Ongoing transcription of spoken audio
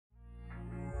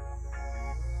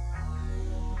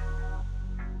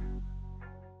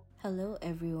Hello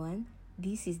everyone,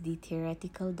 this is the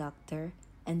Theoretical Doctor,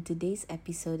 and today's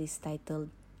episode is titled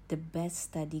The Best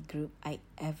Study Group I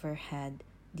Ever Had,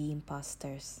 The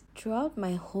Impostors. Throughout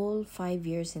my whole 5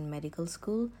 years in medical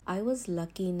school, I was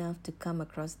lucky enough to come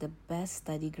across the best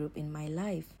study group in my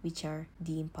life, which are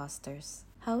the Impostors.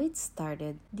 How it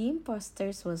started, the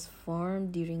Impostors was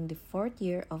formed during the 4th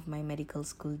year of my medical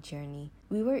school journey.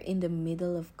 We were in the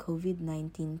middle of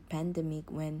COVID-19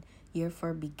 pandemic when Year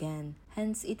 4 began,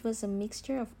 hence it was a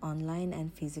mixture of online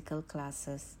and physical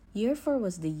classes. Year 4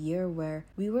 was the year where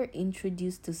we were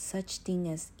introduced to such thing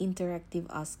as interactive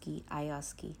OSCE,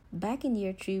 IOSCE. Back in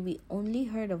Year 3, we only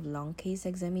heard of long case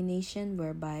examination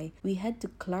whereby we had to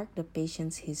clerk the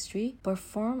patient's history,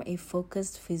 perform a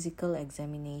focused physical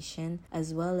examination,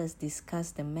 as well as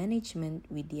discuss the management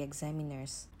with the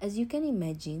examiners. As you can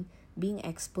imagine, being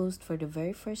exposed for the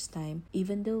very first time,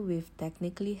 even though we've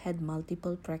technically had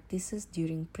multiple practices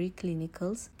during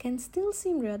preclinicals, can still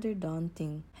seem rather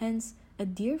daunting. Hence, a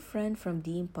dear friend from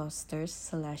the Impostors,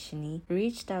 Salashini,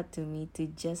 reached out to me to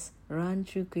just run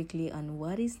through quickly on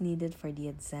what is needed for the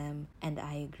exam, and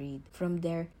I agreed. From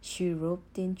there, she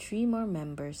roped in 3 more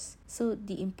members. So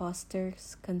the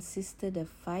Impostors consisted of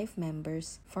 5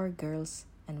 members, 4 girls,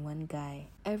 and 1 guy.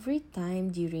 Every time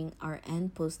during our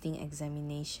end posting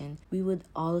examination, we would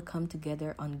all come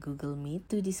together on Google Meet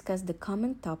to discuss the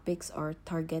common topics or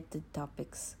targeted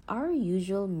topics. Our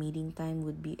usual meeting time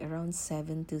would be around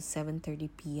 7 to 7:30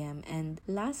 p.m. and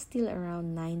last till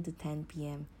around 9 to 10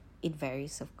 p.m. It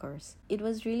varies, of course. It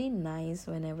was really nice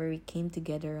whenever we came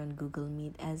together on Google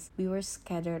Meet as we were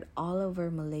scattered all over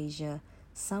Malaysia.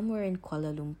 Some were in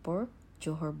Kuala Lumpur,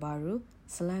 Johor Bahru,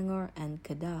 Selangor, and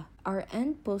Kedah. Our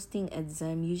end posting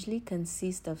exam usually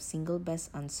consists of single best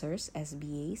answers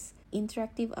 (SBAs),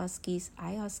 interactive OSCEs,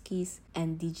 IOSCEs,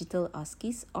 and digital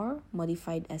OSCEs or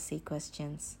modified essay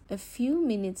questions. A few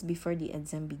minutes before the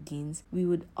exam begins, we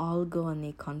would all go on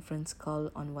a conference call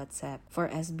on WhatsApp.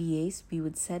 For SBAs, we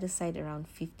would set aside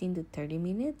around 15 to 30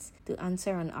 minutes to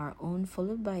answer on our own,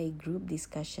 followed by a group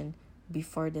discussion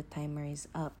before the timer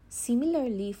is up.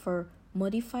 Similarly, for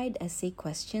modified essay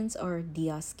questions or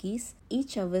DOSCEs,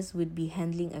 each of us would be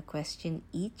handling a question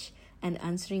each and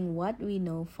answering what we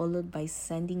know, followed by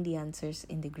sending the answers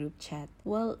in the group chat.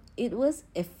 Well, it was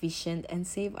efficient and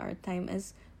saved our time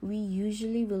as we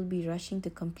usually will be rushing to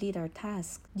complete our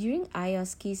task. During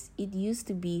IOSCEs, it used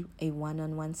to be a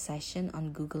one-on-one session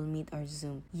on Google Meet or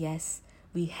Zoom. Yes,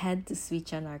 we had to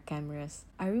switch on our cameras.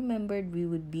 I remembered we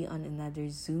would be on another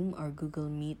Zoom or Google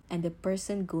Meet and the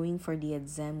person going for the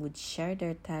exam would share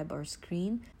their tab or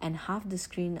screen, and half the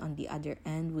screen on the other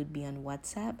end would be on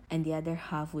WhatsApp and the other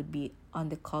half would be on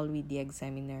the call with the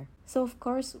examiner. So of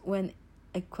course, when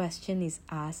a question is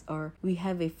asked or we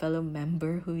have a fellow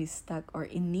member who is stuck or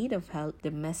in need of help,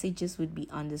 the messages would be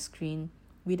on the screen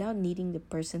without needing the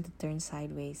person to turn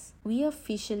sideways. We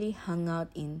officially hung out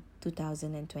in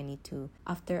 2022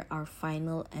 after our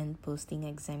final end posting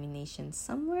examination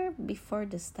somewhere before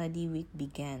the study week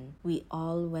began. We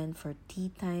all went for tea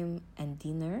time and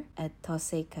dinner at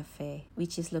Tose Cafe,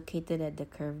 which is located at the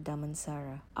Curve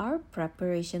Damansara. Our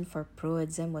preparation for pro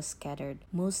exam was scattered.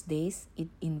 Most days, it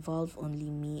involved only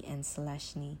me and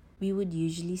Salashni. We would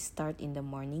usually start in the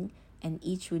morning and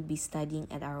each would be studying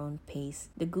at our own pace.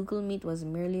 The Google Meet was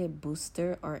merely a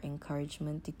booster or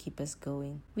encouragement to keep us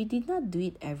going. We did not do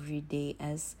it every day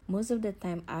as most of the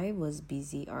time I was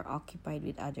busy or occupied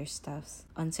with other stuffs.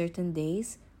 On certain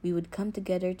days, we would come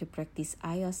together to practice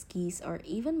IOSCEs or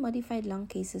even modified long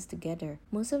cases together.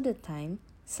 Most of the time,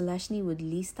 Salashni would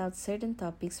list out certain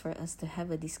topics for us to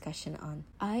have a discussion on.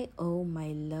 I owe my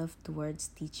love towards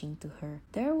teaching to her.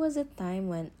 There was a time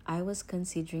when I was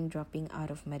considering dropping out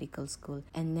of medical school,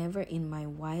 and never in my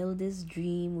wildest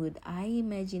dream would I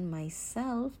imagine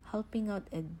myself helping out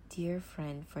a dear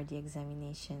friend for the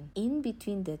examination. In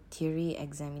between the theory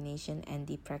examination and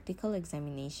the practical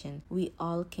examination, we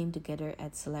all came together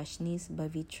at Salashni's,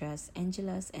 Bavitra's,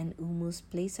 Angela's, and Umu's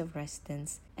place of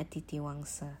residence at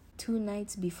Titiwangsa. 2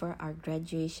 nights before our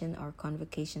graduation or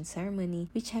convocation ceremony,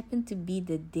 which happened to be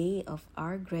the day of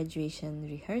our graduation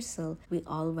rehearsal, we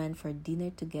all went for dinner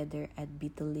together at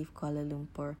Beetle Leaf Kuala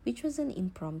Lumpur, which was an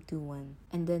impromptu one.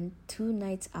 And then 2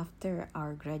 nights after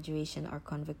our graduation or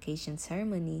convocation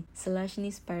ceremony,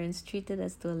 Salashni's parents treated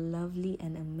us to a lovely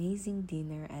and amazing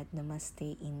dinner at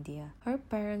Namaste, India. Her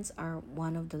parents are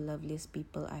one of the loveliest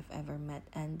people I've ever met,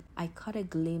 and I caught a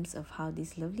glimpse of how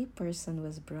this lovely person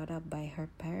was brought up by her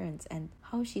parents and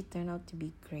how she turned out to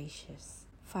be gracious.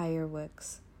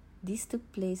 Fireworks. This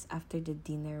took place after the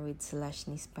dinner with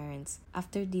Selashni's parents.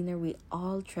 After dinner, we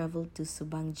all traveled to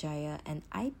Subang Jaya and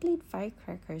I played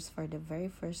firecrackers for the very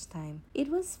first time. It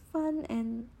was fun,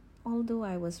 and although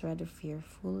I was rather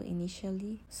fearful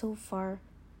initially, so far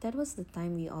that was the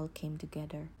time we all came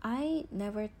together. I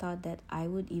never thought that I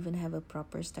would even have a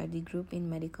proper study group in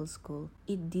medical school.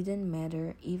 It didn't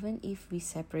matter even if we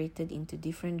separated into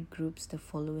different groups the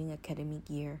following academic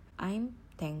year. I'm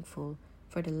thankful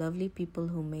for the lovely people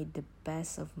who made the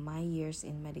best of my years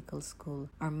in medical school.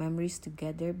 Our memories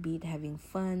together, be it having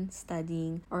fun,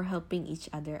 studying, or helping each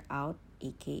other out,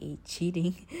 aka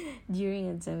cheating, during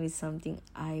exam is something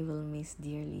I will miss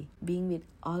dearly. Being with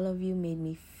all of you made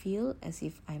me feel as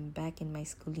if I'm back in my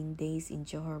schooling days in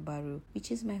Johor Bahru, which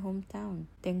is my hometown.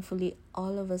 Thankfully,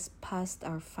 all of us passed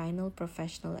our final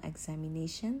professional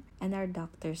examination and are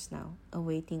doctors now,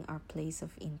 awaiting our place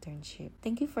of internship.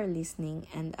 Thank you for listening,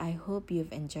 and I hope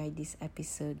you've enjoyed this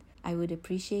episode. I would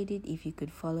appreciate it if you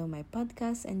could follow my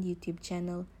podcast and YouTube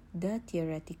channel, The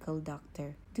Theoretical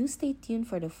Doctor. Do stay tuned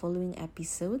for the following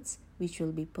episodes, which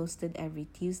will be posted every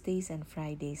Tuesdays and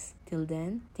Fridays. Till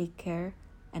then, take care,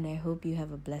 and I hope you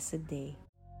have a blessed day.